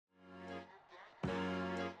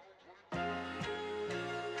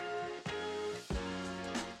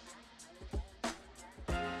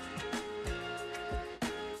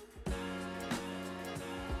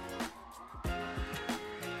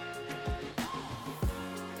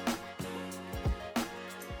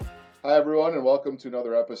Hi, everyone, and welcome to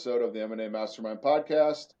another episode of the M&A Mastermind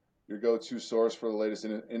Podcast, your go-to source for the latest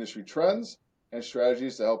industry trends and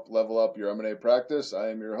strategies to help level up your M&A practice. I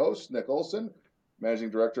am your host, Nick Olsen, Managing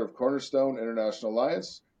Director of Cornerstone International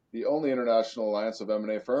Alliance, the only international alliance of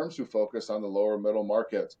M&A firms who focus on the lower middle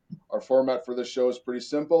market. Our format for this show is pretty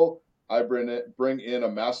simple. I bring in a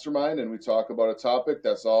mastermind, and we talk about a topic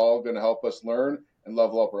that's all going to help us learn and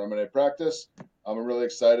level up our M&A practice. I'm really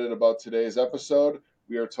excited about today's episode.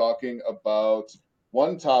 We are talking about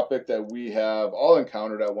one topic that we have all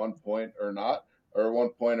encountered at one point or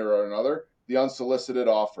another, the unsolicited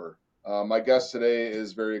offer. My guest today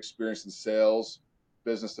is very experienced in sales,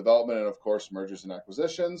 business development, and of course, mergers and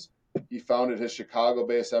acquisitions. He founded his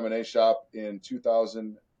Chicago-based M&A shop in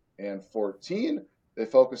 2014. They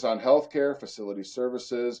focus on healthcare, facility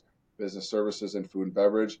services, business services, and food and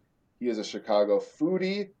beverage. He is a Chicago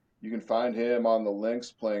foodie. You can find him on the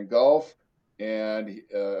links playing golf. And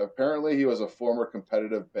apparently he was a former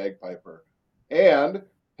competitive bagpiper. And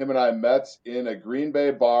him and I met in a Green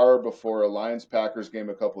Bay bar before a Lions-Packers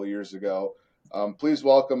game a couple of years ago. Please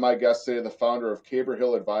welcome my guest today, the founder of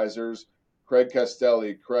Hill Advisors, Craig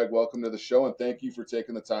Castelli. Craig, welcome to the show, and thank you for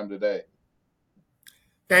taking the time today.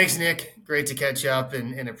 Thanks, Nick. Great to catch up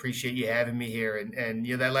and appreciate you having me here. And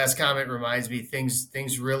you know, that last comment reminds me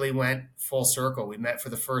things really went full circle. We met for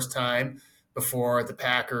the first time before the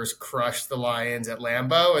Packers crushed the Lions at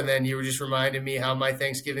Lambeau. And then you were just reminding me how my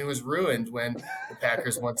Thanksgiving was ruined when the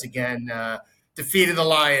Packers once again defeated the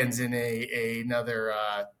Lions in another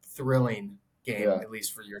thrilling game, at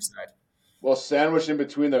least for your side. Well, sandwiched in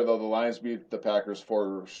between there, though, the Lions beat the Packers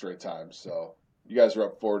 4 straight times. So you guys are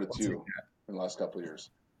up 4-2 in the last couple of years.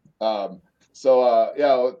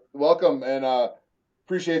 Welcome and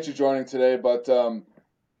appreciate you joining today. But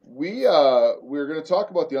we're going to talk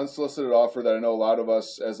about the unsolicited offer that I know a lot of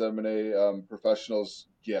us as M&A professionals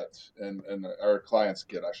get and our clients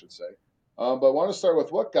get, I should say. But I want to start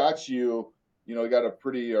with what got you. You got a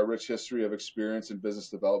pretty rich history of experience in business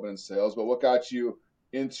development and sales, but what got you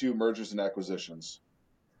into mergers and acquisitions?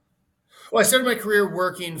 Well, I started my career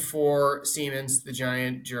working for Siemens, the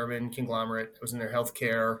giant German conglomerate. I was in their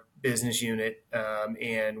healthcare business unit,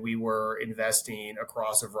 and we were investing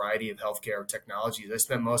across a variety of healthcare technologies. I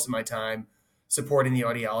spent most of my time supporting the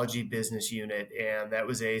audiology business unit, and that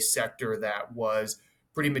was a sector that was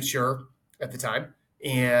pretty mature at the time.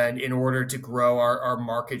 And in order to grow our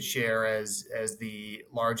market share as the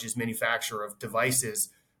largest manufacturer of devices,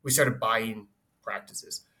 we started buying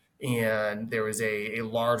practices. And there was a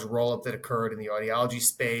large roll-up that occurred in the audiology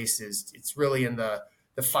space. It's really in the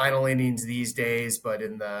final innings these days, but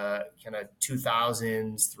in the kind of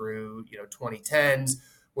 2000s through 2010s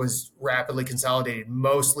was rapidly consolidated,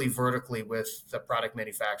 mostly vertically with the product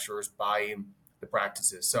manufacturers buying the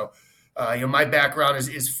practices. So my background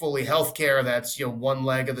is fully healthcare. That's one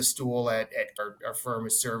leg of the stool at our firm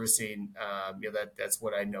is servicing. That's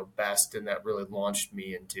what I know best, and that really launched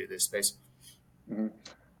me into this space. Mm-hmm.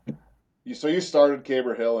 So you started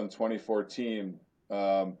Hill in 2014.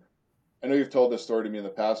 I know you've told this story to me in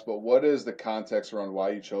the past, but what is the context around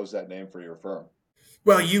why you chose that name for your firm?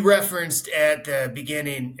 Well, you referenced at the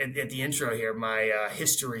beginning, at the intro here, my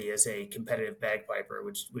history as a competitive bagpiper,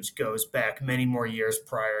 which goes back many more years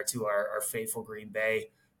prior to our fateful Green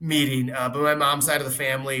Bay meeting. But my mom's side of the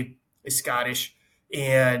family is Scottish.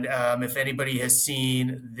 And if anybody has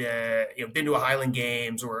seen been to a Highland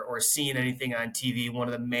Games or seen anything on TV, one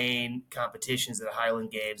of the main competitions at the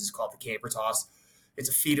Highland Games is called the caper toss. It's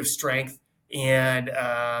a feat of strength, and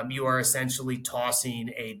you are essentially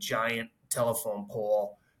tossing a giant telephone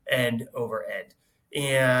pole end over end.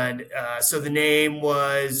 And so the name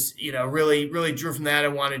was, really drew from that. I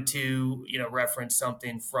wanted to, reference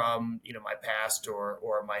something from, my past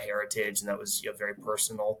or my heritage, and that was very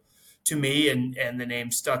personal to me, and the name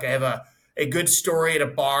stuck. I have a good story at a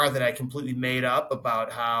bar that I completely made up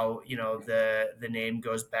about how the name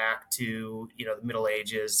goes back to the Middle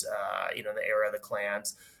Ages, the era of the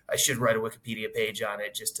clans. I should write a Wikipedia page on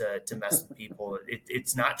it just to mess with people.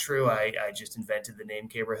 It's not true. I just invented the name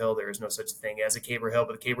Hill. There is no such thing as a Hill,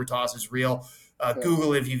 but the caper toss is real.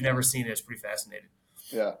 Google it if you've never seen it. It's pretty fascinating.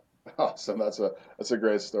 Yeah, awesome. That's a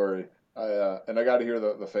great story. I got to hear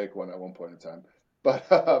the fake one at one point in time.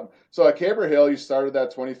 But so at Hill, you started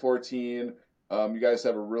that 2014. You guys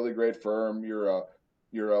have a really great firm.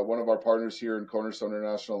 You're one of our partners here in Cornerstone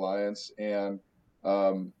International Alliance, and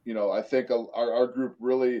I think our group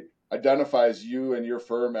really identifies you and your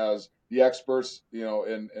firm as the experts,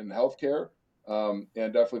 in healthcare, and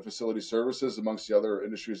definitely facility services amongst the other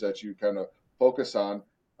industries that you kind of focus on.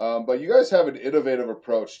 But you guys have an innovative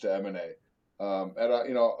approach to M&A. At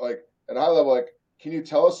a high level, like can you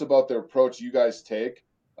tell us about the approach you guys take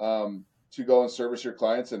to go and service your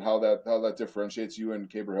clients and how that differentiates you and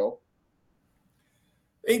Caber Hill?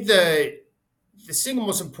 I think the single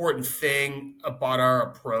most important thing about our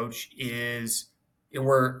approach is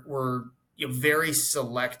we're very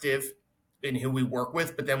selective in who we work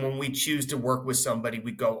with, but then when we choose to work with somebody,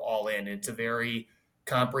 we go all in. It's a very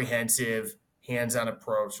comprehensive, hands-on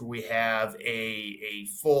approach where we have a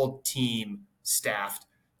full team staffed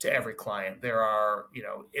to every client. There are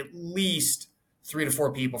at least 3 to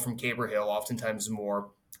 4 people from Caber Hill, oftentimes more,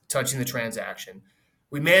 touching the transaction.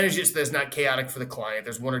 We manage it so that it's not chaotic for the client.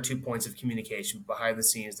 There's 1 or 2 points of communication behind the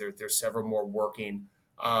scenes. There's several more working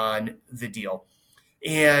on the deal.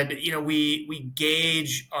 And, we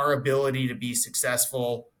gauge our ability to be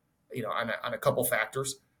successful, on a couple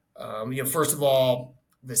factors. First of all,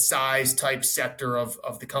 the size, type, sector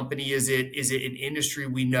of the company. Is it an industry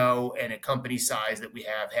we know and a company size that we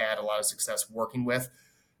have had a lot of success working with?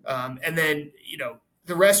 And then,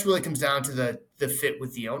 the rest really comes down to the fit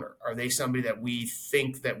with the owner. Are they somebody that we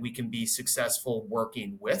think that we can be successful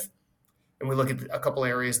working with? And we look at a couple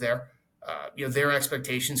areas there. Their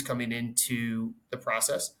expectations coming into the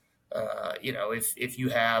process. If you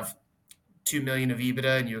have $2 million of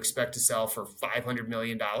EBITDA and you expect to sell for $500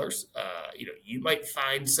 million, you might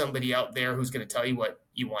find somebody out there who's going to tell you what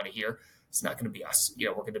you want to hear. It's not going to be us.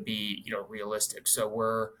 We're going to be realistic. So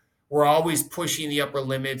we're always pushing the upper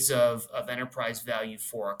limits of enterprise value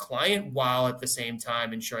for a client, while at the same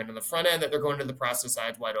time ensuring on the front end that they're going to the process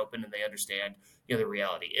eyes wide open and they understand the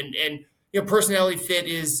reality. And personality fit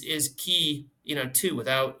is key, too,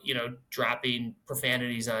 without dropping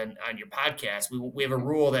profanities on your podcast. We have a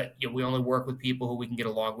rule that we only work with people who we can get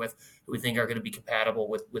along with, who we think are going to be compatible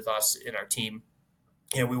with us and our team.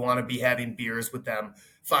 And we want to be having beers with them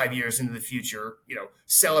 5 years into the future,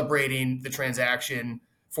 celebrating the transaction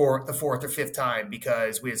for the 4th or 5th time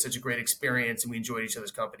because we had such a great experience and we enjoyed each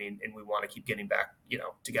other's company and we want to keep getting back,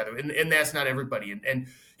 together. And that's not everybody. And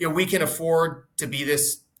we can afford to be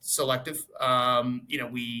this selective.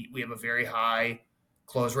 We have a very high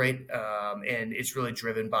close rate, and it's really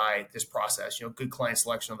driven by this process. Good client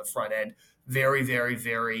selection on the front end, very, very,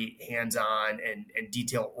 very hands-on and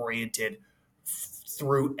detail-oriented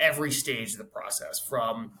through every stage of the process,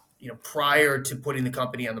 from prior to putting the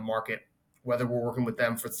company on the market, whether we're working with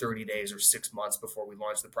them for 30 days or 6 months before we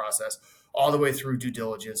launch the process, all the way through due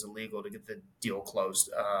diligence and legal to get the deal closed.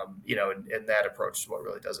 And that approach is what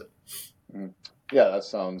really does it. Mm-hmm. Yeah, that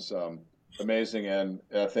sounds amazing, and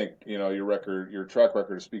I think your track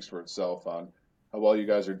record speaks for itself on how well you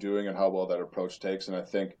guys are doing and how well that approach takes. And I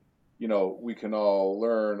think we can all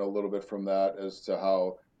learn a little bit from that as to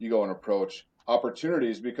how you go and approach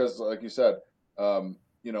opportunities, because, like you said,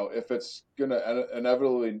 if it's gonna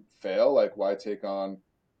inevitably fail, like why take on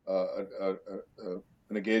an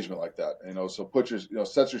engagement like that? So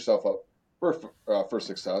set yourself up for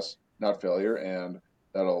success, not failure, and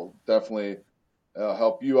that'll definitely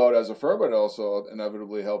help you out as a firm, but also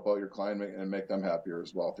inevitably help out your client and make them happier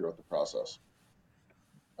as well throughout the process.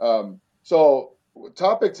 So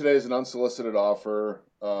topic today is an unsolicited offer.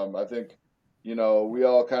 I think, we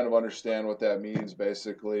all kind of understand what that means.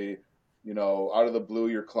 Basically, out of the blue,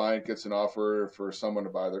 your client gets an offer for someone to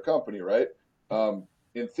buy their company, right?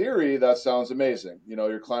 In theory, that sounds amazing.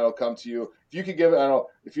 Your client will come to you. If you could give, I don't know,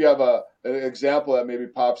 if you have an example that maybe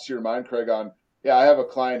pops to your mind, Craig, on, yeah, I have a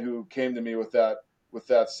client who came to me with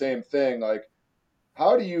that same thing. Like,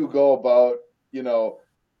 how do you go about,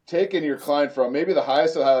 taking your client from maybe the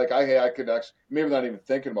highest of high, like, I could actually, maybe not even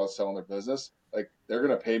thinking about selling their business. Like, they're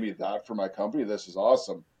going to pay me that for my company. This is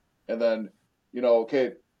awesome. And then,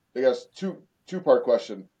 okay, I guess two-part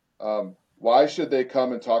question. Why should they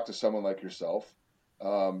come and talk to someone like yourself?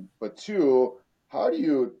 But 2, how do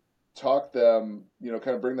you talk them,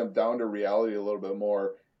 kind of bring them down to reality a little bit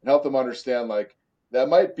more and help them understand, like, that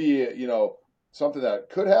might be, something that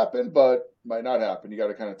could happen, but might not happen. You got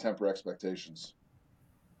to kind of temper expectations.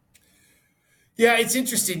 Yeah, it's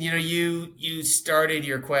interesting. You started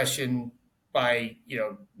your question by,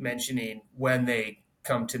 mentioning when they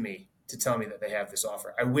come to me to tell me that they have this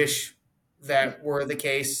offer. I wish that were the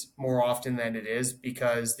case more often than it is,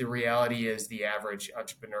 because the reality is the average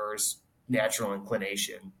entrepreneur's natural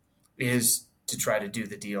inclination is to try to do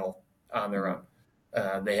the deal on their own.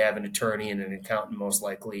 They have an attorney and an accountant most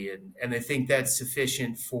likely, and they think that's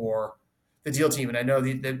sufficient for the deal team. And I know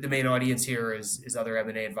the main audience here is other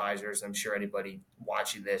M&A advisors. I'm sure anybody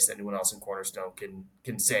watching this, anyone else in Cornerstone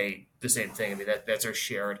can say the same thing. I mean, that's our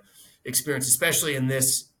shared experience, especially in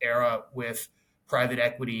this era with private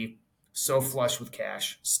equity so flush with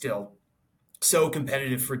cash still, so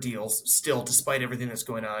competitive for deals still, despite everything that's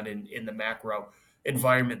going on in the macro.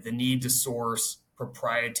 environment, the need to source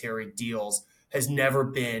proprietary deals has never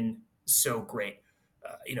been so great.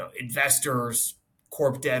 Investors,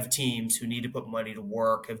 corp dev teams who need to put money to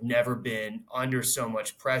work have never been under so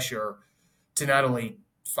much pressure to not only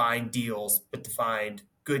find deals, but to find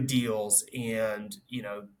good deals and,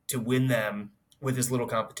 to win them with as little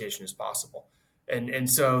competition as possible. And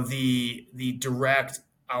so the direct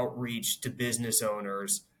outreach to business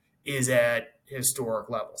owners is at historic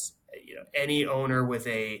levels. Any owner with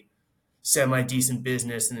a semi decent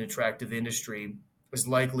business in an attractive industry is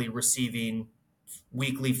likely receiving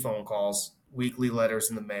weekly phone calls, weekly letters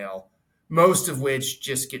in the mail, most of which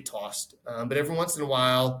just get tossed. But every once in a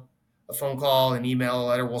while, a phone call, an email, a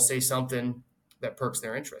letter will say something that perks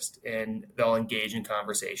their interest, and they'll engage in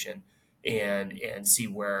conversation and see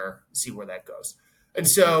where that goes. And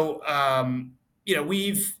so,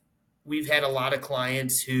 we've had a lot of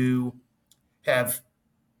clients who have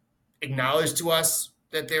acknowledged to us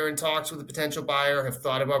that they're in talks with a potential buyer, have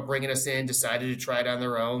thought about bringing us in, decided to try it on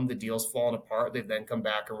their own. The deal's fallen apart. They've then come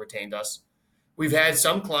back and retained us. We've had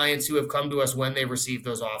some clients who have come to us when they received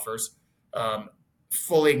those offers,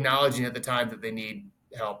 fully acknowledging at the time that they need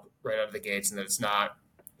help right out of the gates and that it's not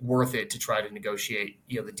worth it to try to negotiate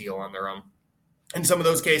the deal on their own. In some of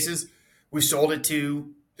those cases, we sold it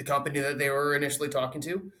to the company that they were initially talking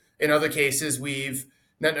to. In other cases, we've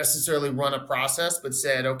not necessarily run a process, but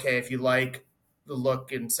said, okay, if you like the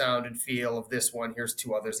look and sound and feel of this one, here's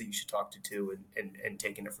two others that you should talk to too, and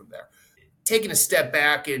taking it from there. Taking a step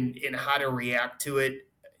back in how to react to it,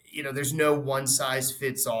 there's no one size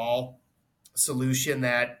fits all solution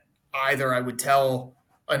that either I would tell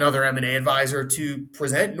another M&A advisor to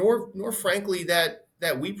present, nor frankly that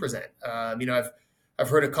we present. I've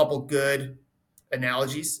heard a couple good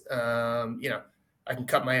analogies. I can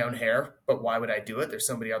cut my own hair, but why would I do it? There's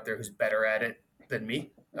somebody out there who's better at it than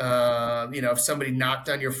me. If somebody knocked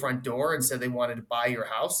on your front door and said they wanted to buy your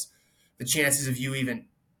house, the chances of you even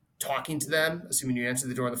talking to them, assuming you answered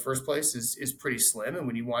the door in the first place, is pretty slim. And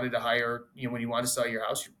when you wanted to sell your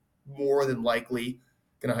house, you're more than likely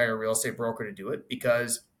going to hire a real estate broker to do it,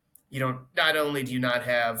 because not only do you not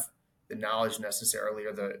have the knowledge necessarily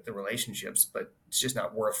or the relationships, but it's just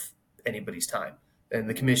not worth anybody's time. And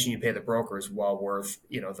the commission you pay the broker is well worth,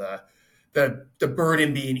 the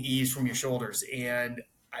burden being eased from your shoulders. And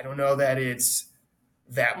I don't know that it's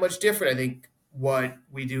that much different. I think what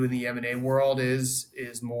we do in the M&A world is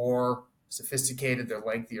more sophisticated. They're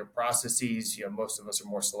lengthier processes. Most of us are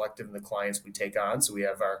more selective in the clients we take on. So we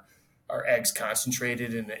have our eggs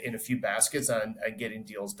concentrated in a few baskets on getting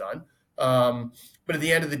deals done. But at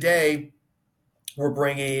the end of the day, we're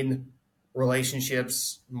bringing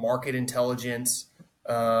relationships, market intelligence,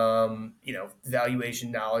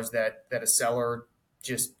 valuation knowledge that a seller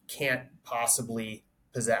just can't possibly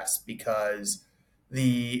possess, because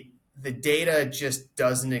the data just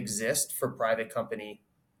doesn't exist for private company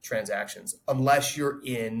transactions unless you're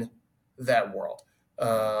in that world.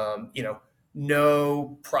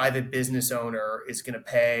 No private business owner is going to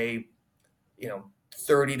pay,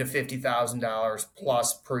 $30,000 to $50,000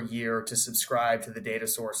 plus per year to subscribe to the data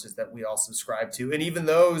sources that we all subscribe to, and even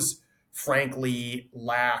those, frankly,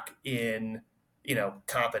 lack in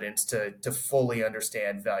competence to fully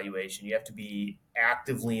understand valuation. You have to be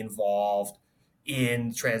actively involved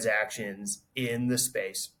in transactions in the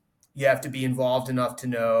space. You have to be involved enough to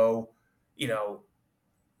know,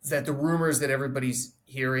 that the rumors that everybody's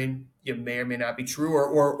hearing may or may not be true,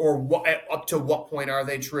 or what, up to what point are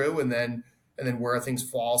they true, and then where are things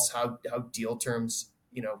false, how deal terms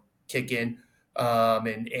kick in,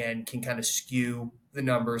 and can kind of skew the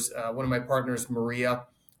numbers. One of my partners, Maria,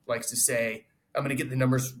 likes to say, I'm going to get the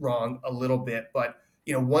numbers wrong a little bit, but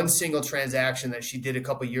one single transaction that she did a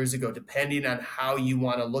couple of years ago, depending on how you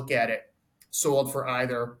want to look at it, sold for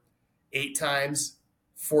either 8 times,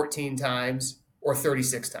 14 times, or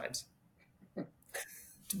 36 times.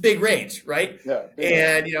 It's a big range, right? Yeah.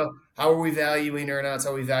 And, how are we valuing earnouts?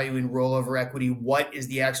 How are we valuing rollover equity? What is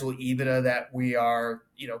the actual EBITDA that we are,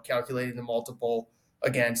 calculating the multiple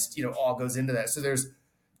against? All goes into that. So there's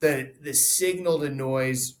the signal to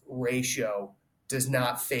noise ratio does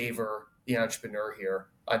not favor the entrepreneur here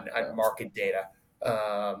on market data.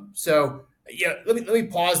 Let me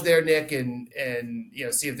pause there, Nick, and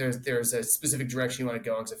see if there's a specific direction you want to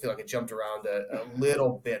go, because I feel like it jumped around a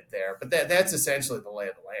little bit there. But that's essentially the lay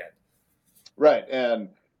of the land. Right, and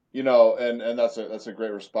and that's a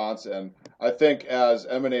great response. And I think as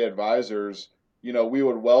M&A advisors, we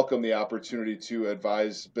would welcome the opportunity to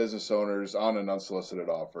advise business owners on an unsolicited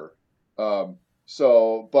offer.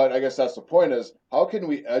 But I guess that's the point: is how can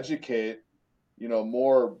we educate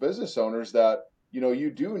more business owners that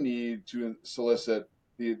you do need to solicit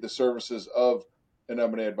the services of an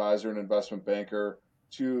M&A advisor, an investment banker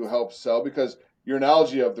to help sell. Because your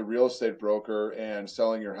analogy of the real estate broker and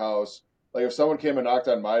selling your house, like if someone came and knocked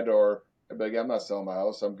on my door, I'd be like, I'm not selling my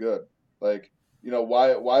house, I'm good. Like,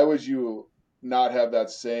 why would you not have that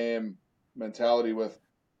same mentality with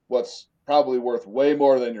what's probably worth way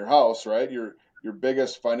more than your house, right? Your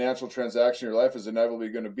biggest financial transaction in your life is inevitably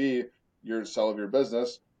going to be your sell of your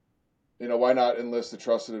business. Why not enlist a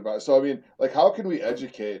trusted advisor? So, I mean, like, how can we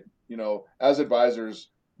educate, as advisors,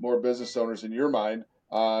 more business owners in your mind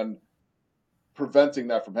on preventing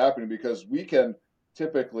that from happening? Because we can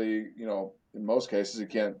typically, in most cases, you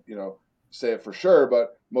can't, say it for sure,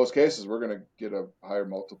 but most cases, we're going to get a higher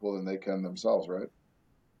multiple than they can themselves, right?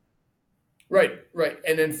 Right.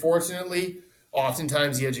 And unfortunately,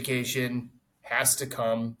 oftentimes the education has to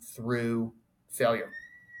come through failure.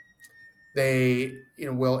 They,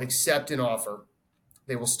 will accept an offer.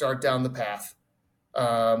 They will start down the path.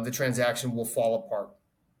 The transaction will fall apart.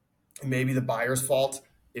 It may be the buyer's fault.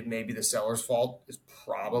 It may be the seller's fault. It's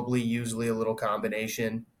probably usually a little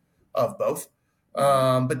combination of both.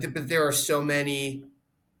 But there are so many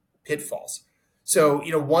pitfalls. So,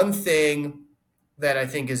 one thing that I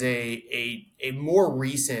think is a more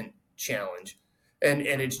recent challenge, and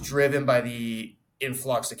it's driven by the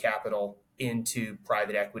influx of capital into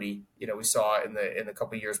private equity. We saw in the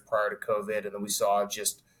couple of years prior to COVID, and then we saw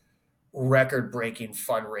just record-breaking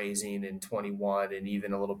fundraising in 21 and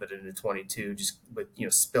even a little bit into 22, just with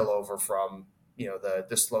spillover from the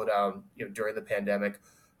slowdown during the pandemic.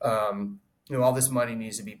 All this money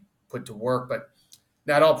needs to be put to work, but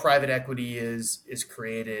not all private equity is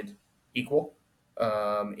created equal.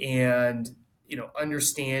 And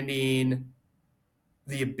understanding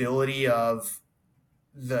the ability of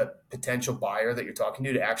the potential buyer that you're talking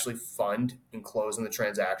to actually fund and close on the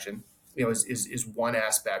transaction, is one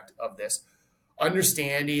aspect of this.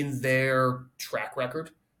 Understanding their track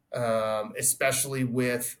record, especially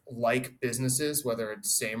with like businesses, whether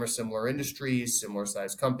it's same or similar industries, similar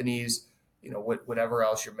size companies, whatever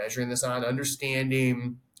else you're measuring this on,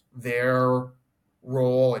 understanding their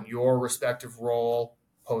role and your respective role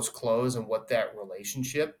post close and what that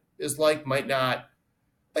relationship is like might not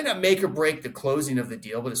make or break the closing of the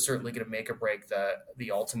deal, but it's certainly going to make or break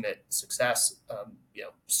the ultimate success.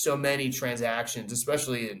 So many transactions,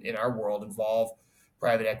 especially in our world, involve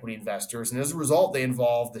private equity investors, and as a result, they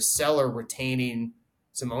involve the seller retaining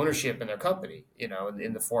some ownership in their company,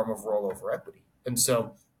 in the form of rollover equity. And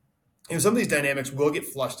so, some of these dynamics will get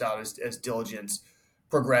flushed out as diligence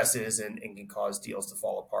progresses and can cause deals to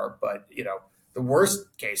fall apart. But the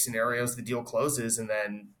worst case scenario is the deal closes and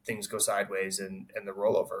then things go sideways and the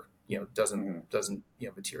rollover doesn't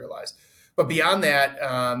materialize. But beyond that,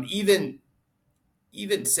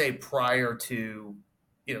 even say prior to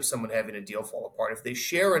someone having a deal fall apart, if they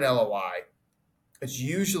share an LOI, it's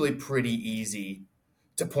usually pretty easy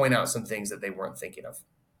to point out some things that they weren't thinking of.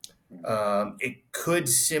 It could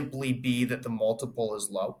simply be that the multiple is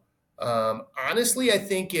low. Honestly, I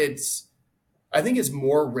think it's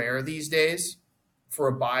more rare these days for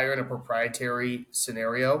a buyer in a proprietary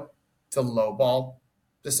scenario to lowball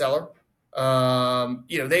the seller.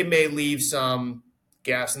 They may leave some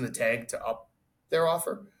gas in the tank to up their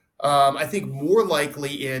offer. I think more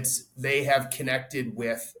likely it's they have connected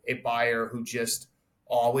with a buyer who just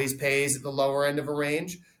always pays at the lower end of a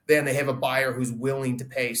range. Then they have a buyer who's willing to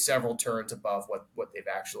pay several turns above what they've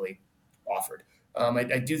actually offered.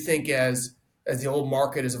 I do think as the whole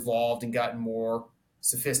market has evolved and gotten more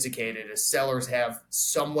sophisticated, as sellers have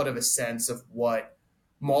somewhat of a sense of what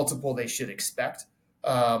multiple they should expect,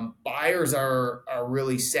 buyers are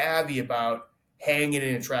really savvy about hanging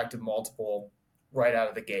an attractive multiple right out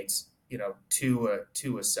of the gates, to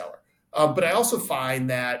a seller. But I also find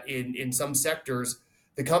that in some sectors,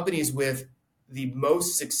 the companies with the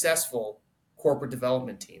most successful corporate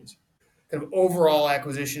development teams, kind of overall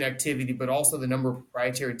acquisition activity, but also the number of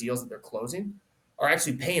proprietary deals that they're closing, are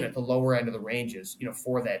actually paying at the lower end of the ranges,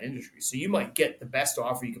 for that industry. So you might get the best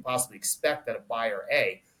offer you could possibly expect at a buyer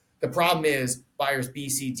A. The problem is buyers B,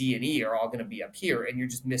 C, D, and E are all going to be up here, and you're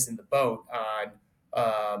just missing the boat on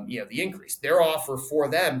the increase. Their offer for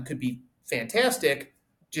them could be fantastic,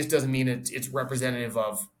 just doesn't mean it's representative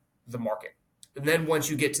of the market. And then once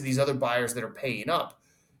you get to these other buyers that are paying up,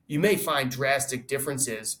 you may find drastic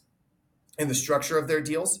differences in the structure of their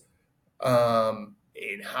deals,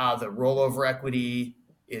 in how the rollover equity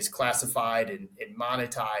is classified and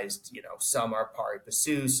monetized. Some are pari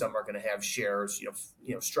passu, some are going to have shares,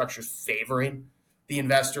 structures favoring the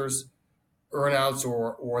investors, earnouts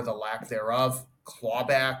or the lack thereof,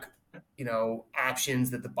 clawback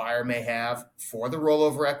options that the buyer may have for the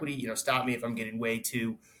rollover equity. Stop me if I'm getting way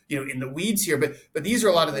too, in the weeds here, but these are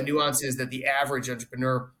a lot of the nuances that the average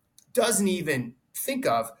entrepreneur doesn't even think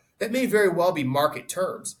of that may very well be market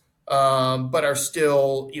terms, but are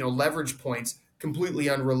still, leverage points completely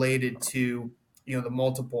unrelated to, the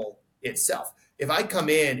multiple itself. If I come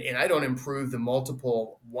in and I don't improve the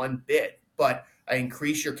multiple one bit, but I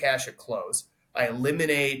increase your cash at close, I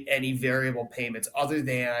eliminate any variable payments other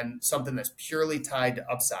than something that's purely tied to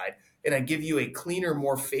upside, and I give you a cleaner,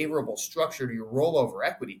 more favorable structure to your rollover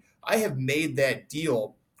equity, I have made that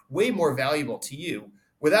deal way more valuable to you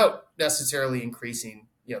without necessarily increasing,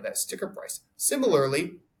 that sticker price.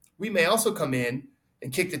 Similarly, we may also come in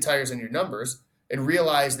and kick the tires on your numbers and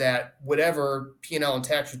realize that whatever P&L and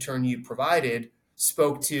tax return you provided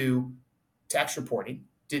spoke to tax reporting,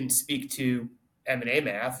 didn't speak to M&A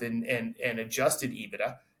math and adjusted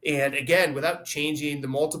EBITDA. And again, without changing the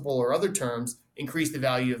multiple or other terms, increase the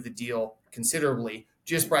value of the deal considerably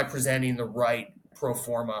just by presenting the right pro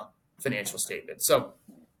forma financial statement. So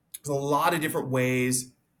there's a lot of different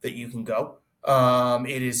ways that you can go.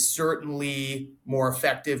 It is certainly more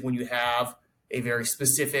effective when you have a very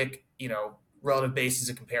specific, relative basis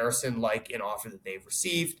of comparison, like an offer that they've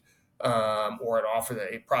received, or an offer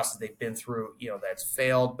that a process they've been through, that's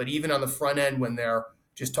failed. But even on the front end, when they're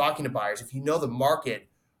just talking to buyers, if you know the market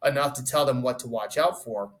enough to tell them what to watch out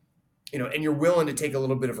for, and you're willing to take a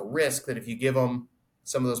little bit of a risk that if you give them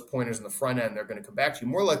some of those pointers on the front end, they're going to come back to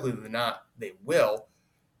you. More likely than not, they will.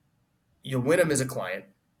 You'll win them as a client.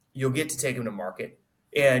 You'll get to take them to market,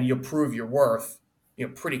 and you'll prove your worth,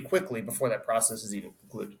 pretty quickly before that process is even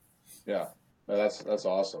concluded. Yeah, that's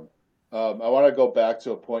awesome. I want to go back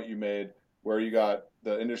to a point you made where you got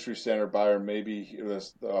the industry standard buyer, maybe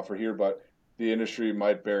this the offer here, but the industry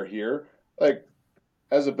might bear here. Like,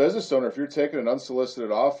 as a business owner, if you're taking an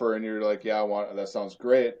unsolicited offer and you're like, yeah, I want that, sounds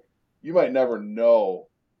great, you might never know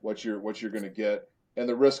what you're going to get and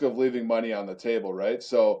the risk of leaving money on the table, right?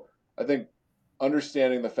 So I think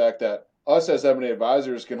understanding the fact that us as M&A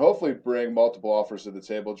advisors can hopefully bring multiple offers to the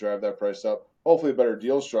table, drive that price up, hopefully a better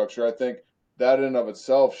deal structure. I think that in and of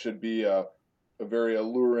itself should be a very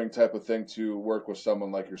alluring type of thing to work with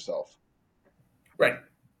someone like yourself. Right.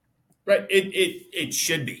 It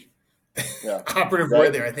should be. Yeah. Operative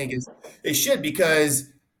word there, I think, is it should, because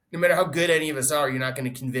no matter how good any of us are, you're not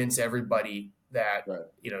going to convince everybody that,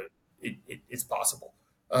 it's possible.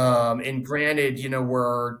 And granted,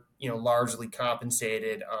 we're, largely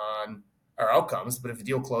compensated on our outcomes, but if a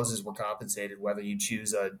deal closes, we're compensated whether you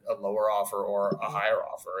choose a lower offer or a higher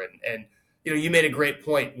offer. And you made a great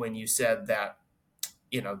point when you said that,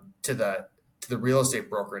 to the real estate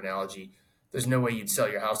broker analogy, there's no way you'd sell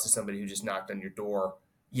your house to somebody who just knocked on your door.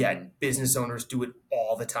 Yet business owners do it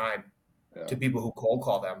all the time to people who cold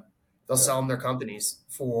call them. They'll sell them their companies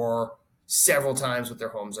for several times what their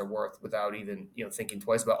homes are worth without even, thinking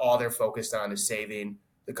twice about. All they're focused on is saving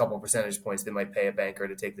the couple of percentage points they might pay a banker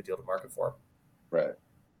to take the deal to market for. Right.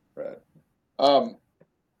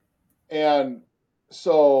 And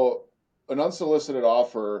so an unsolicited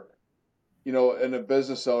offer, and a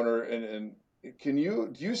business owner, and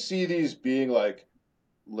do you see these being like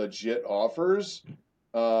legit offers?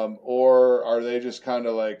 Or are they just kind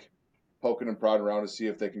of like poking and prodding around to see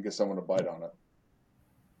if they can get someone to bite on it?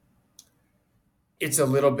 It's a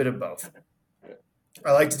little bit of both.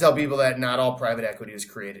 I like to tell people that not all private equity is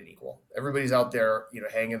created equal. Everybody's out there,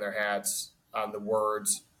 hanging their hats on the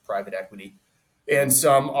words private equity. And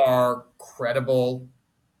some are credible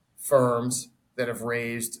firms that have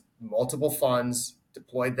raised multiple funds,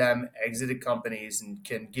 deployed them, exited companies, and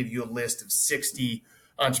can give you a list of 60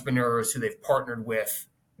 entrepreneurs who they've partnered with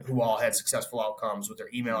who all had successful outcomes with their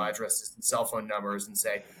email addresses and cell phone numbers, and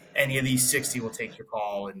say any of these 60 will take your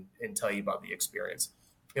call and tell you about the experience.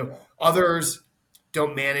 Others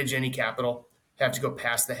don't manage any capital, have to go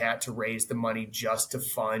past the hat to raise the money just to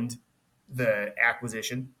fund the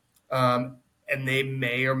acquisition. And they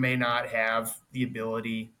may or may not have the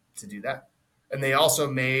ability to do that. And they also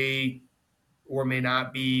may or may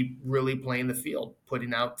not be really playing the field,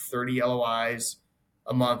 putting out 30 LOIs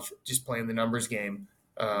a month, just playing the numbers game.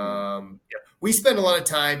 We spend a lot of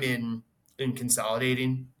time in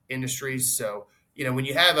consolidating industries. So, when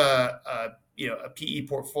you have a PE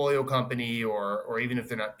portfolio company, or even if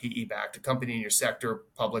they're not PE backed, a company in your sector,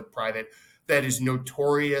 public, private, that is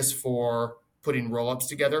notorious for putting roll-ups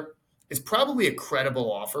together, it's probably a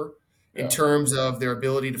credible offer in terms of their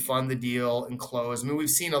ability to fund the deal and close. I mean, we've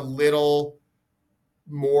seen a little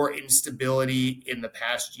more instability in the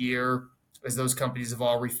past year as those companies have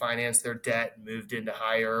all refinanced their debt and moved into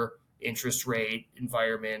higher interest rate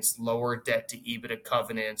environments, lower debt to EBITDA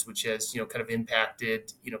covenants, which has, kind of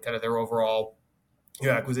impacted, kind of their overall,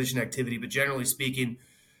 acquisition activity. But generally speaking,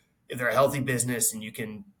 if they're a healthy business and you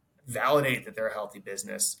can validate that they're a healthy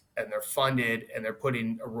business and they're funded and they're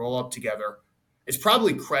putting a roll up together, it's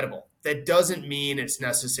probably credible. That doesn't mean it's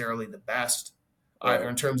necessarily the best, either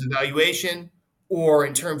in terms of valuation or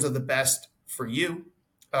in terms of the best for you.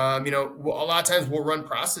 A lot of times we'll run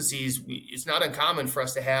processes. It's not uncommon for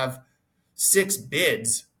us to have 6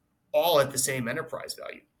 bids all at the same enterprise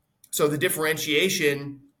value. So the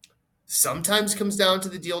differentiation sometimes comes down to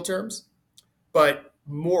the deal terms, but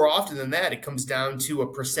more often than that, it comes down to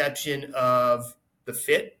a perception of the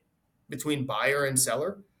fit between buyer and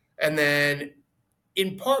seller. And then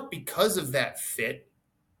in part because of that fit,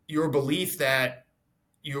 your belief that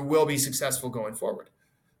you will be successful going forward.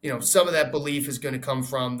 Some of that belief is going to come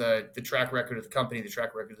from the track record of the company, the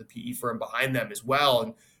track record of the PE firm behind them as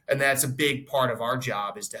well. And that's a big part of our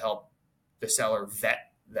job, is to help the seller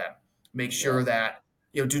vet them, make sure that,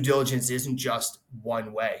 due diligence isn't just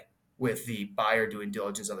one way with the buyer doing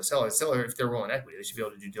diligence on the seller. The seller, if they're rolling equity, they should be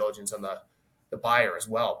able to do diligence on the buyer as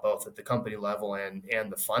well, both at the company level and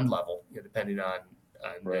the fund level, depending on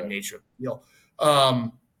the nature of the deal.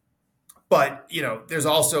 But there's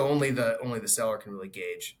also only the seller can really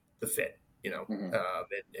gauge the fit.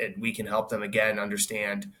 And we can help them again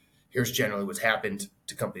understand. Here's generally what's happened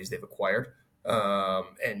to companies they've acquired,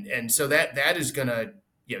 and so that is gonna,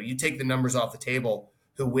 you take the numbers off the table.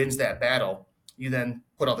 Who wins that battle? You then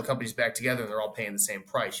put all the companies back together, and they're all paying the same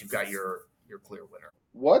price. You've got your clear winner.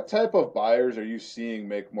 What type of buyers are you seeing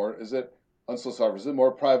make more? Is it unsolicited offers? Is it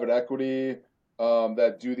more private equity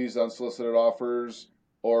that do these unsolicited offers?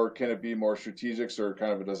 Or can it be more strategics, or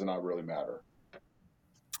kind of it does not really matter?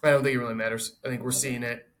 I don't think it really matters. I think we're seeing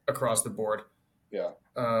it across the board. Yeah.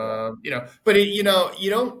 But you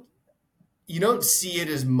don't see it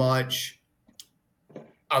as much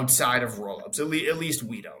outside of roll-ups. At least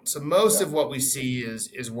we don't. So most of what we see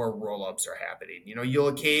is where roll-ups are happening. You'll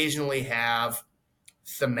occasionally have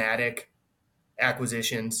thematic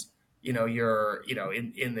acquisitions. You're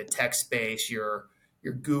in the tech space, your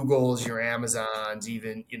Googles, your Amazons,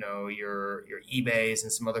 even, your eBays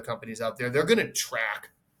and some other companies out there. They're going to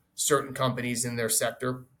track certain companies in their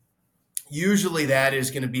sector. Usually that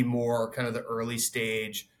is going to be more kind of the early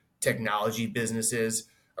stage technology businesses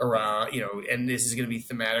around, and this is going to be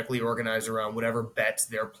thematically organized around whatever bets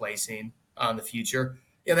they're placing on the future.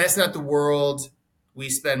 And that's not the world we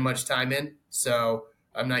spend much time in. So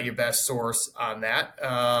I'm not your best source on that.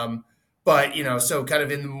 But, so kind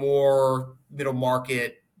of in the more middle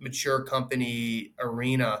market, mature company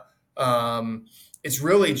arena, it's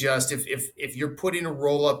really just if you're putting a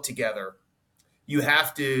roll up together, you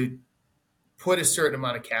have to put a certain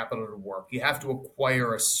amount of capital to work. You have to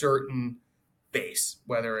acquire a certain base,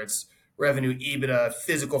 whether it's revenue, EBITDA,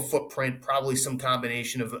 physical footprint, probably some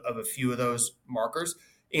combination of a few of those markers.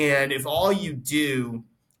 And if all you do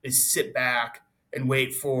is sit back and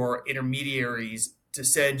wait for intermediaries to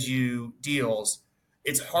send you deals,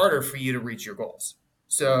 it's harder for you to reach your goals.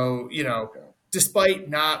 So, despite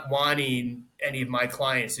not wanting any of my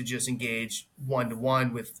clients to just engage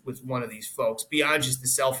one-to-one with one of these folks, beyond just the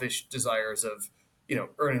selfish desires of,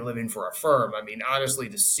 earning a living for our firm, I mean, honestly,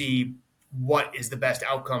 to see what is the best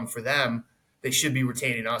outcome for them, they should be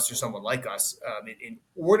retaining us or someone like us in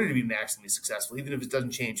order to be maximally successful, even if it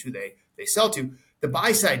doesn't change who they sell to. The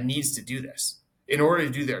buy side needs to do this in order to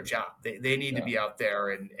do their job. They need to be out there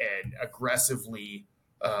and aggressively,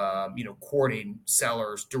 courting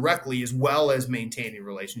sellers directly, as well as maintaining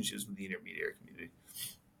relationships with the intermediary community.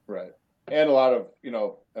 Right. And a lot of,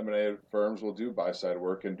 M&A firms will do buy-side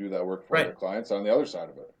work and do that work for their clients on the other side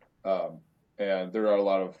of it. And there are a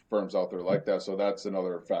lot of firms out there like that. So that's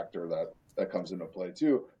another factor that comes into play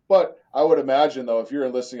too. But I would imagine, though, if you're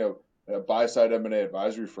enlisting a buy-side M&A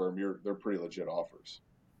advisory firm, they're pretty legit offers.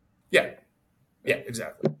 Yeah,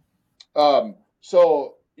 exactly.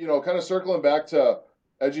 So, kind of circling back to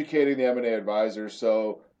educating the M&A advisors.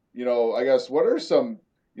 So, I guess what are some,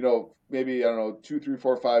 maybe, 2, 3,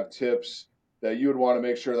 4, 5 tips that you would want to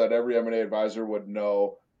make sure that every M&A advisor would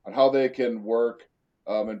know on how they can work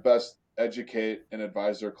and best educate and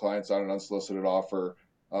advise their clients on an unsolicited offer,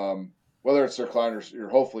 whether it's their client or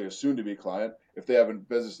hopefully a soon-to-be client, if they have a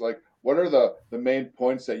business. Like, what are the main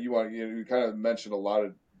points that you want? You kind of mentioned a lot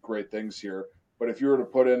of great things here, but if you were to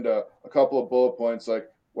put into a couple of bullet points, like,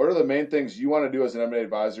 what are the main things you want to do as an M&A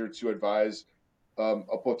advisor to advise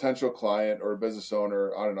a potential client or a business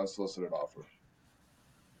owner on an unsolicited offer?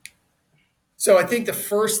 So I think the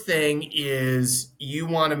first thing is you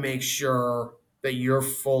want to make sure that you're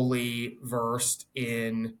fully versed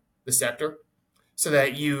in the sector, so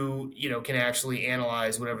that you can actually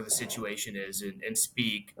analyze whatever the situation is and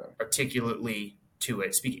speak articulately to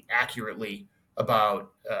it, speak accurately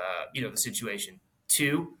about the situation.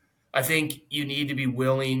 Two, I think you need to be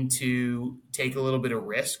willing to take a little bit of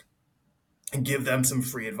risk and give them some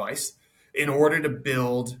free advice in order to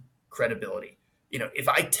build credibility. If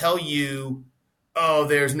I tell you, oh,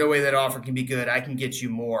 there's no way that offer can be good, I can get you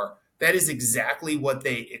more, that is exactly what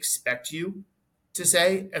they expect you to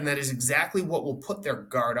say. And that is exactly what will put their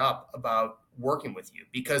guard up about working with you,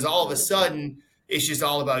 because all of a sudden it's just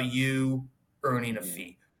all about you earning a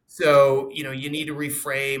fee. So, you need to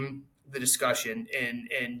reframe the discussion,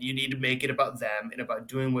 and you need to make it about them and about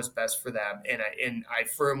doing what's best for them. And I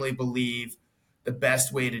firmly believe the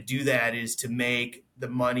best way to do that is to make the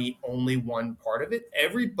money only one part of it.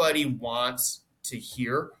 Everybody wants to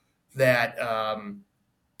hear that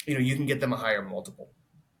you can get them a higher multiple,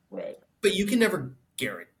 Right. but you can never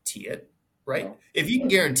guarantee it, right? No. If you can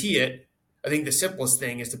guarantee it, I think the simplest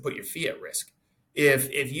thing is to put your fee at risk.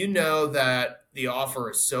 If you know that the offer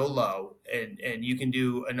is so low and you can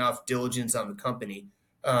do enough diligence on the company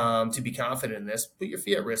to be confident in this, put your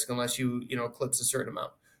fee at risk unless you eclipse a certain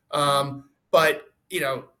amount. But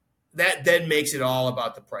that then makes it all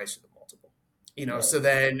about the price of the multiple. Right. So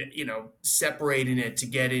then separating it to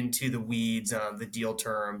get into the weeds on the deal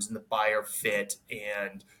terms and the buyer fit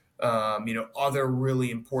and other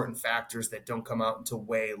really important factors that don't come out until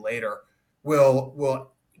way later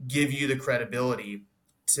will give you the credibility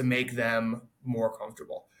to make them more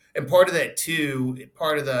comfortable. And part of that too,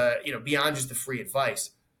 part of the, beyond just the free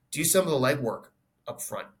advice, do some of the legwork up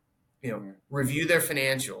front. Review their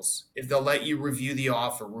financials. If they'll let you review the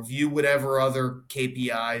offer, review whatever other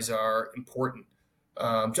KPIs are important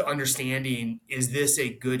to understanding, is this a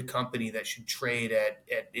good company that should trade at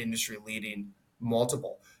industry leading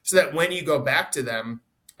multiple? So that when you go back to them,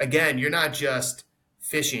 again, you're not just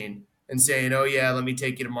fishing and saying, oh yeah, let me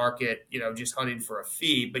take you to market, just hunting for a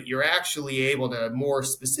fee, but you're actually able to more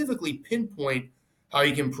specifically pinpoint how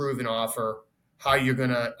you can improve an offer, how you're going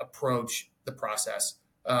to approach the process.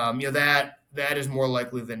 That is more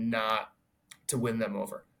likely than not to win them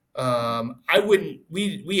over. We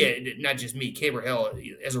not just me, Caber Hill,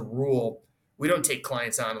 as a rule, we don't take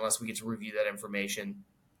clients on unless we get to review that information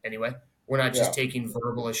anyway. We're not just taking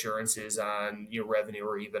verbal assurances on revenue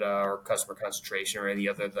or EBITDA or customer concentration or any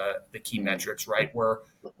other the key metrics, right? We're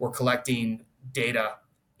collecting data,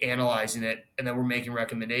 analyzing it, and then we're making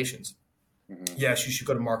recommendations. Mm-hmm. Yes, you should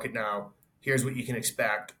go to market now. Here's what you can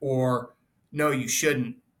expect. Or no, you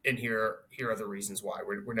shouldn't. And here are the reasons why.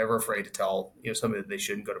 We're never afraid to tell somebody that they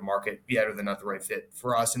shouldn't go to market yet, or they're not the right fit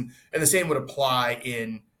for us. And the same would apply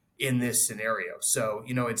in this scenario. So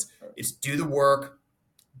it's do the work,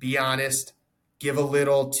 be honest, give a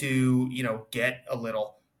little to get a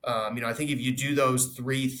little. I think if you do those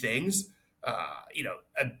three things,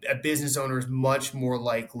 a business owner is much more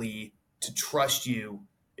likely to trust you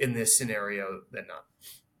in this scenario than not.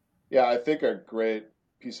 Yeah, I think a great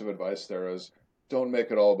piece of advice there is, don't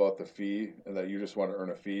make it all about the fee and that you just want to earn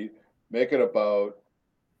a fee. Make it about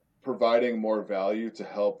providing more value to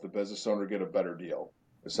help the business owner get a better deal,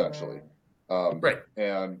 essentially. Right.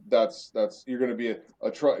 And that's you're going to be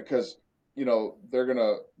a try, because they're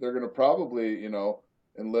gonna probably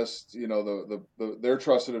enlist their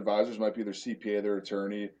trusted advisors might be their CPA, their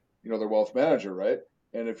attorney, their wealth manager, right?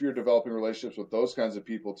 And if you're developing relationships with those kinds of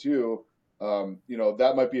people too,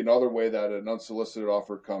 that might be another way that an unsolicited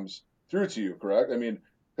offer comes through to you, correct? I mean,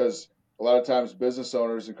 because a lot of times business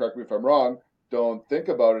owners, and correct me if I'm wrong, don't think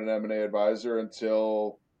about an M&A advisor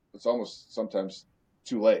until it's almost sometimes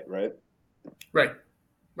too late, right? Right.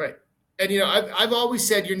 And I've always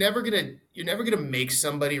said you're never gonna make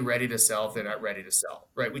somebody ready to sell if they're not ready to sell,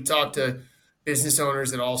 right? We talk to business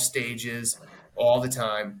owners at all stages all the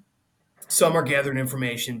time. Some are gathering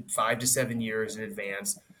information 5 to 7 years in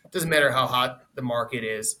advance. Doesn't matter how hot the market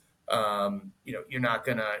is. You're not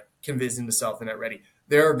gonna convince them to sell if they're not ready.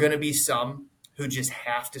 There are going to be some who just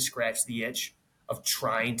have to scratch the itch of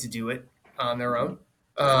trying to do it on their own.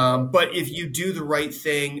 But if you do the right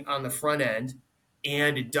thing on the front end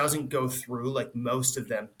and it doesn't go through, like most of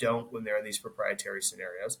them don't when they're in these proprietary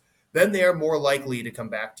scenarios, then they are more likely to come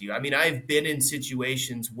back to you. I mean, I've been in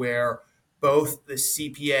situations where both the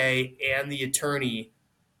CPA and the attorney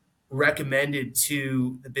recommended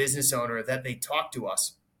to the business owner that they talk to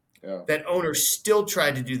us. Yeah. That owner still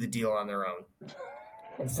tried to do the deal on their own.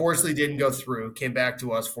 Unfortunately, didn't go through. Came back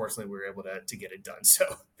to us. Fortunately, we were able to get it done.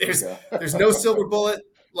 So there's no silver bullet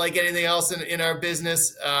like anything else in our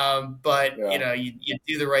business. But you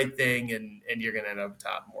do the right thing, and you're going to end up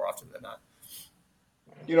top more often than not.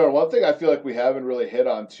 One thing I feel like we haven't really hit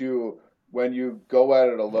on too when you go at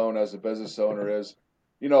it alone as a business owner is,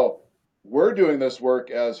 you know, we're doing this work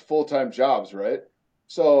as full-time jobs, right?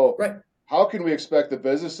 So Right. how can we expect the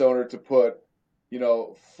business owner to put,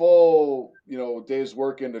 full, days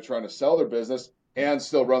work into trying to sell their business and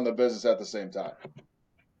still run the business at the same time?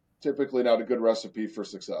 Typically not a good recipe for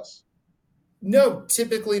success. No,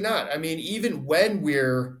 typically not. I mean, even when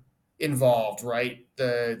we're involved, right?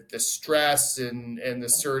 The stress and the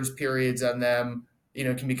surge periods on them,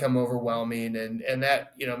 can become overwhelming, and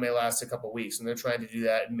that may last a couple of weeks. And they're trying to do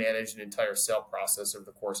that and manage an entire sale process over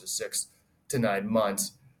the course of 6 to 9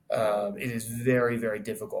 months. It is very, very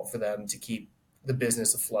difficult for them to keep the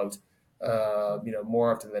business afloat.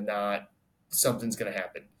 More often than not, something's going to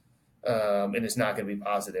happen, and it's not going to be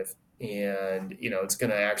positive, and it's going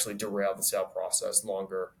to actually derail the sale process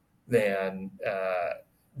longer than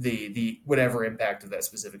the whatever impact of that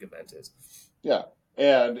specific event is. Yeah.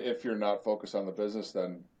 And if you're not focused on the business,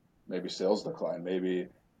 then maybe sales decline. Maybe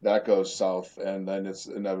that goes south and then it's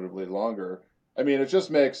inevitably longer. I mean, it just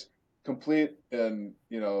makes complete and,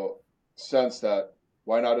 sense that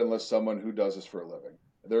why not enlist someone who does this for a living?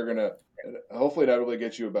 They're going to hopefully inevitably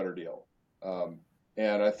get you a better deal.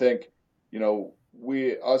 And I think,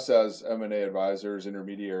 us as M&A advisors,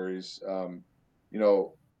 intermediaries, you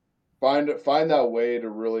know, find that way to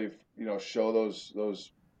really, show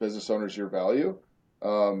those business owners your value.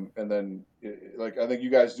 And then, like, I think you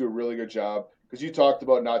guys do a really good job because you talked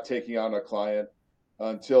about not taking on a client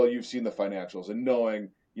until you've seen the financials and knowing,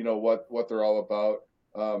 what they're all about.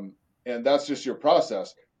 And that's just your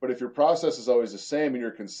process. But if your process is always the same and you're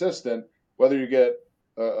consistent, whether you get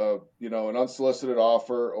an unsolicited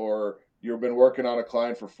offer or you've been working on a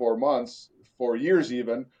client for 4 months, 4 years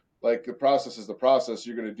even, like the process is the process.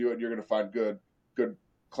 You're going to do it. And you're going to find good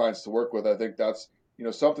clients to work with. I think that's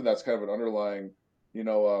something that's kind of an underlying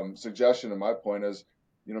suggestion. And my point is,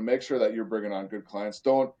 make sure that you're bringing on good clients.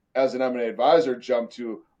 Don't, as an M&A advisor, jump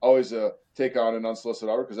to always take on an unsolicited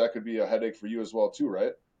offer because that could be a headache for you as well too,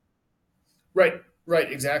 right?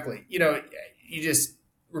 Right, exactly. You just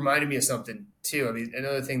reminded me of something too. I mean,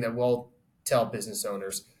 another thing that we'll tell business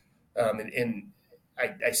owners, and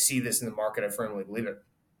I see this in the market. I firmly believe it.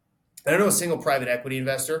 I don't know a single private equity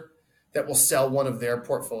investor that will sell one of their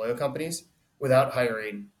portfolio companies without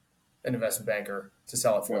hiring an investment banker to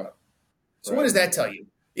sell it for them. So what does that tell you?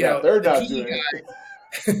 They're The not PE doing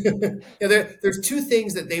guy, there's two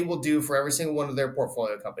things that they will do for every single one of their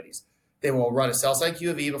portfolio companies. They will run a sell-side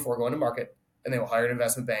QofE before going to market, and they will hire an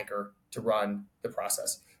investment banker to run the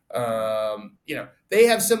process. They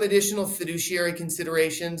have some additional fiduciary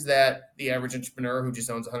considerations that the average entrepreneur who just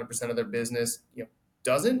owns 100% of their business,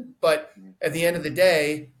 doesn't. But at the end of the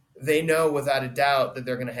day, they know without a doubt that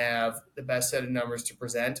they're going to have the best set of numbers to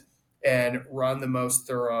present and run the most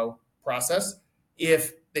thorough process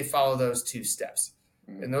if they follow those two steps.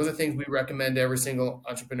 And those are things we recommend to every single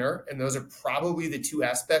entrepreneur. And those are probably the two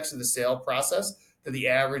aspects of the sale process that the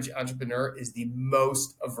average entrepreneur is the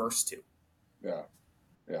most averse to. Yeah.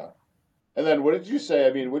 Yeah. And then what did you say?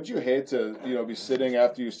 I mean, would you hate to, be sitting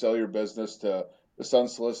after you sell your business to this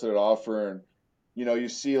unsolicited offer and, you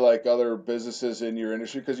see like other businesses in your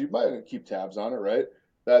industry, because you might keep tabs on it, right?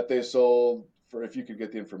 That they sold for, if you could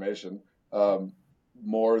get the information,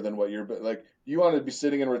 more than what you're, like, you want to be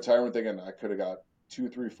sitting in retirement thinking, I could have got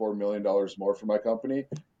 $2, $3, $4 million more for my company.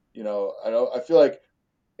 I feel like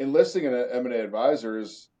enlisting an M&A advisor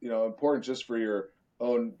is, important just for your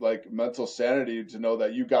own like mental sanity to know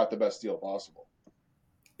that you got the best deal possible.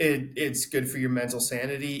 It's good for your mental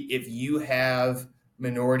sanity. If you have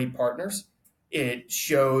minority partners, it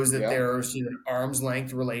shows that there's an arm's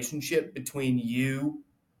length relationship between you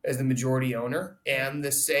as the majority owner and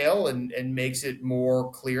the sale, and makes it more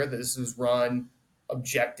clear that this is run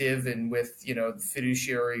objective and with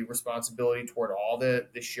fiduciary responsibility toward all the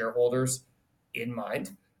shareholders in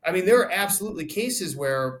mind. I mean, there are absolutely cases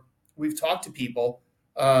where we've talked to people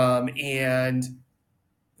and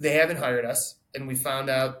they haven't hired us, and we found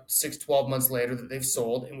out 6-12 months later that they've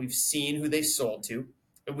sold, and we've seen who they sold to,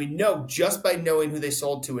 and we know just by knowing who they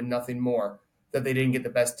sold to and nothing more that they didn't get the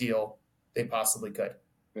best deal they possibly could.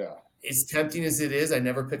 Yeah. As tempting as it is, I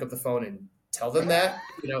never pick up the phone and tell them that,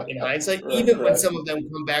 in hindsight, even when some of them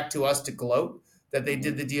come back to us to gloat that they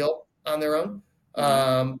did the deal on their own.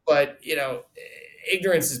 But,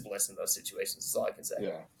 ignorance is bliss in those situations is all I can say.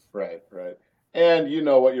 Yeah, right. And you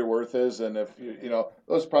know what your worth is, and if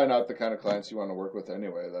those are probably not the kind of clients you want to work with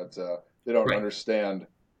anyway. That they don't understand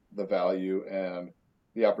the value and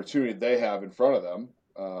the opportunity they have in front of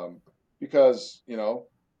them, because you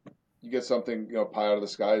get something pie out of the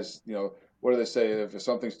skies. What do they say? If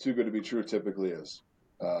something's too good to be true, it typically is.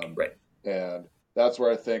 Right. And that's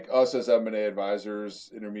where I think us as M&A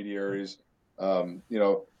advisors, intermediaries, you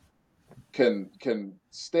know, can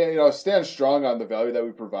stand strong on the value that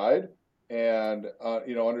we provide, and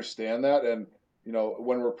understand that, and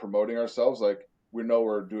when we're promoting ourselves, like, we know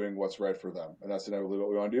we're doing what's right for them, and that's inevitably what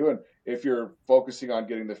we want to do. And if you're focusing on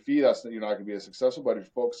getting the fee, that's you're not going to be as successful. But if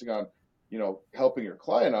you're focusing on helping your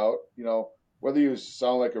client out, whether you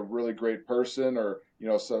sound like a really great person or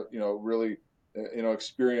really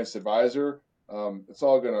experienced advisor, it's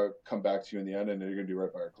all going to come back to you in the end, and you're going to do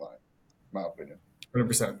right by your client, in my opinion.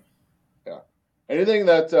 100%. Yeah. Anything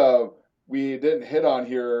that we didn't hit on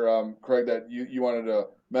here, Craig, that you wanted to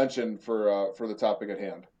mention for the topic at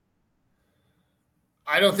hand?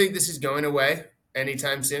 I don't think this is going away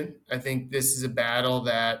anytime soon. I think this is a battle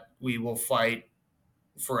that we will fight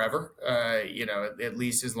forever. At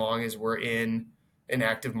least as long as we're in an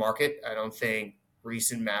active market. I don't think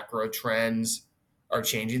recent macro trends are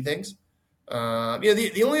changing things.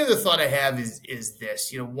 The only other thought I have is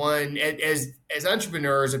this. One, as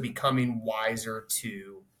entrepreneurs are becoming wiser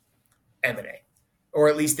to M&A, or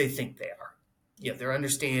at least they think they are. They're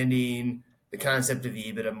understanding the concept of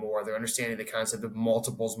EBITDA more. They're understanding the concept of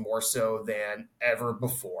multiples more so than ever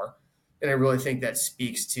before. And I really think that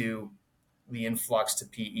speaks to the influx to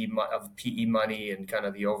PE money and kind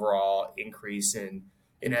of the overall increase in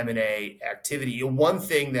M&A activity. One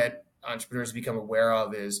thing that entrepreneurs become aware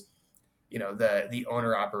of is the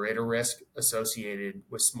owner operator risk associated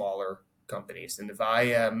with smaller companies. And if I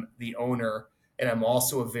am the owner and I'm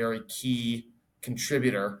also a very key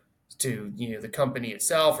contributor to the company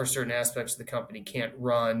itself, or certain aspects of the company can't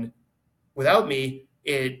run without me,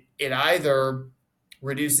 it either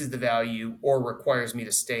reduces the value or requires me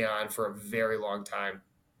to stay on for a very long time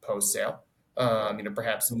post sale.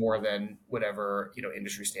 Perhaps more than whatever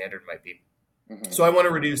industry standard might be. Mm-hmm. So I want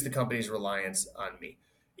to reduce the company's reliance on me.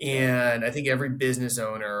 And I think every business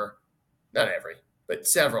owner, not every, but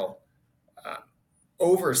several,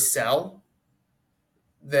 oversell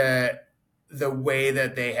the way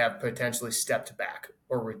that they have potentially stepped back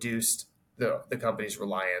or reduced the company's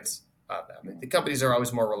reliance on them. The companies are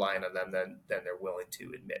always more reliant on them than they're willing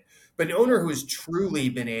to admit. But an owner who has truly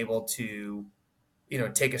been able to,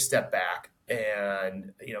 take a step back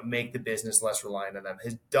and, make the business less reliant on them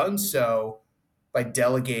has done so by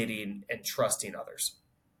delegating and trusting others.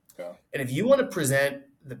 Yeah. And if you want to present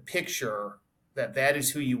the picture that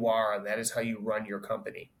is who you are and that is how you run your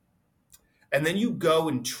company, and then you go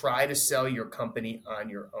and try to sell your company on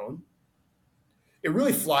your own, it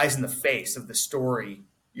really flies in the face of the story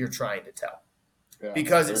you're trying to tell. Yeah,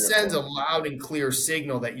 because it sends a loud and clear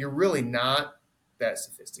signal that you're really not that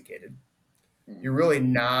sophisticated. Mm-hmm. You're really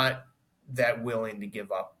not that willing to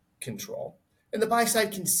give up control. And the buy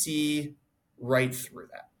side can see right through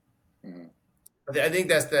that. Mm-hmm. I think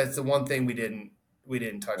that's the one thing we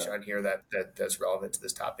didn't touch on here that's relevant to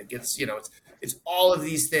this topic. It's it's all of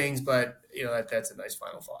these things, but that's a nice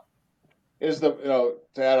final thought. Is to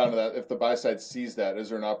add on to that, if the buy side sees that, is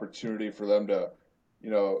there an opportunity for them to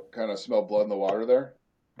kind of smell blood in the water there?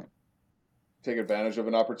 Take advantage of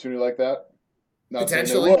an opportunity like that? Not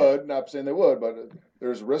saying they would, but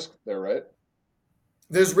there's risk there, right?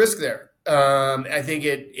 There's risk there. I think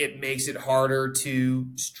it makes it harder to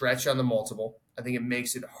stretch on the multiple. I think it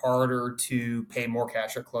makes it harder to pay more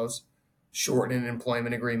cash at close, shorten an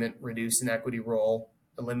employment agreement, reduce an equity roll,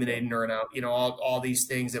 eliminate an earnout. All these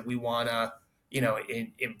things that we want to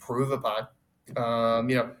improve upon.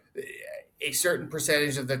 A certain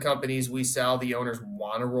percentage of the companies we sell, the owners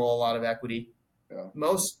want to roll a lot of equity. Yeah.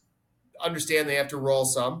 Most understand they have to roll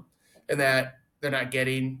some, and that they're not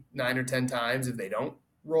getting 9 or 10 times if they don't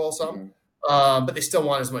roll some. Mm-hmm. But they still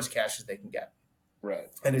want as much cash as they can get. Right.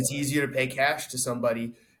 And it's easier to pay cash to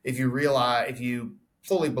somebody if you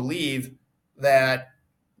fully believe that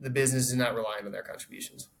the business is not relying on their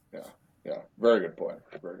contributions. Yeah. Very good point.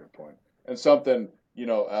 And something,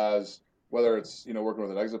 as whether it's, working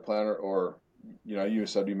with an exit planner or,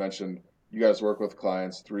 you mentioned you guys work with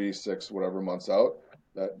clients 3, 6, whatever months out.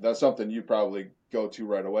 That's something you probably go to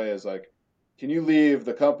right away is like, can you leave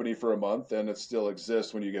the company for a month and it still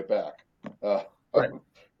exists when you get back? Right.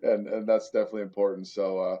 And that's definitely important.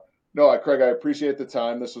 So, Craig, I appreciate the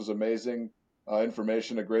time. This was amazing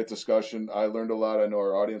information, a great discussion. I learned a lot. I know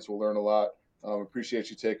our audience will learn a lot. Appreciate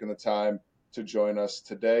you taking the time to join us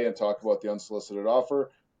today and talk about the unsolicited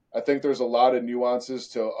offer. I think there's a lot of nuances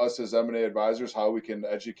to us as M&A advisors, how we can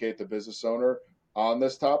educate the business owner on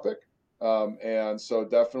this topic. And so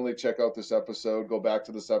definitely check out this episode. Go back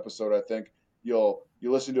to this episode. I think you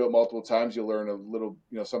listen to it multiple times. You'll learn a little,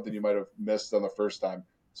 something you might have missed on the first time.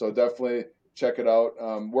 So definitely check it out.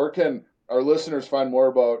 Where can our listeners find more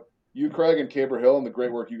about you, Craig, and Caber Hill and the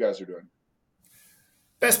great work you guys are doing?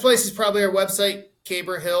 Best place is probably our website,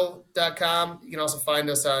 caberhill.com. You can also find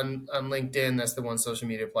us on LinkedIn. That's the one social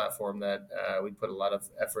media platform that we put a lot of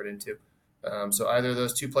effort into. So either of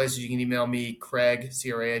those two places, you can email me, Craig,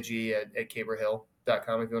 C-R-A-I-G, at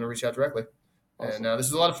caberhill.com if you want to reach out directly. Awesome. And this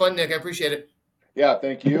was a lot of fun, Nick. I appreciate it. Yeah,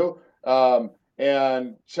 thank you.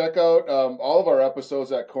 And check out all of our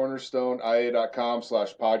episodes at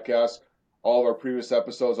cornerstoneia.com/podcast. All of our previous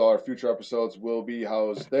episodes, all our future episodes will be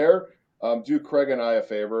housed there. Do Craig and I a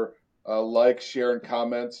favor. Like, share, and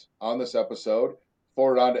comment on this episode.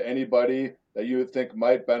 Forward on to anybody that you think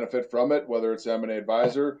might benefit from it, whether it's an M&A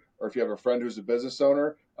advisor or if you have a friend who's a business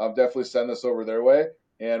owner. Definitely send this over their way.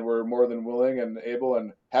 And we're more than willing and able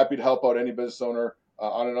and happy to help out any business owner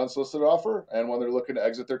on an unsolicited offer and when they're looking to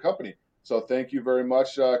exit their company. So thank you very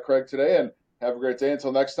much, Craig, today, and have a great day.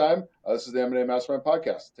 Until next time, this is the M&A Mastermind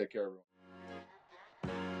Podcast. Take care, everyone.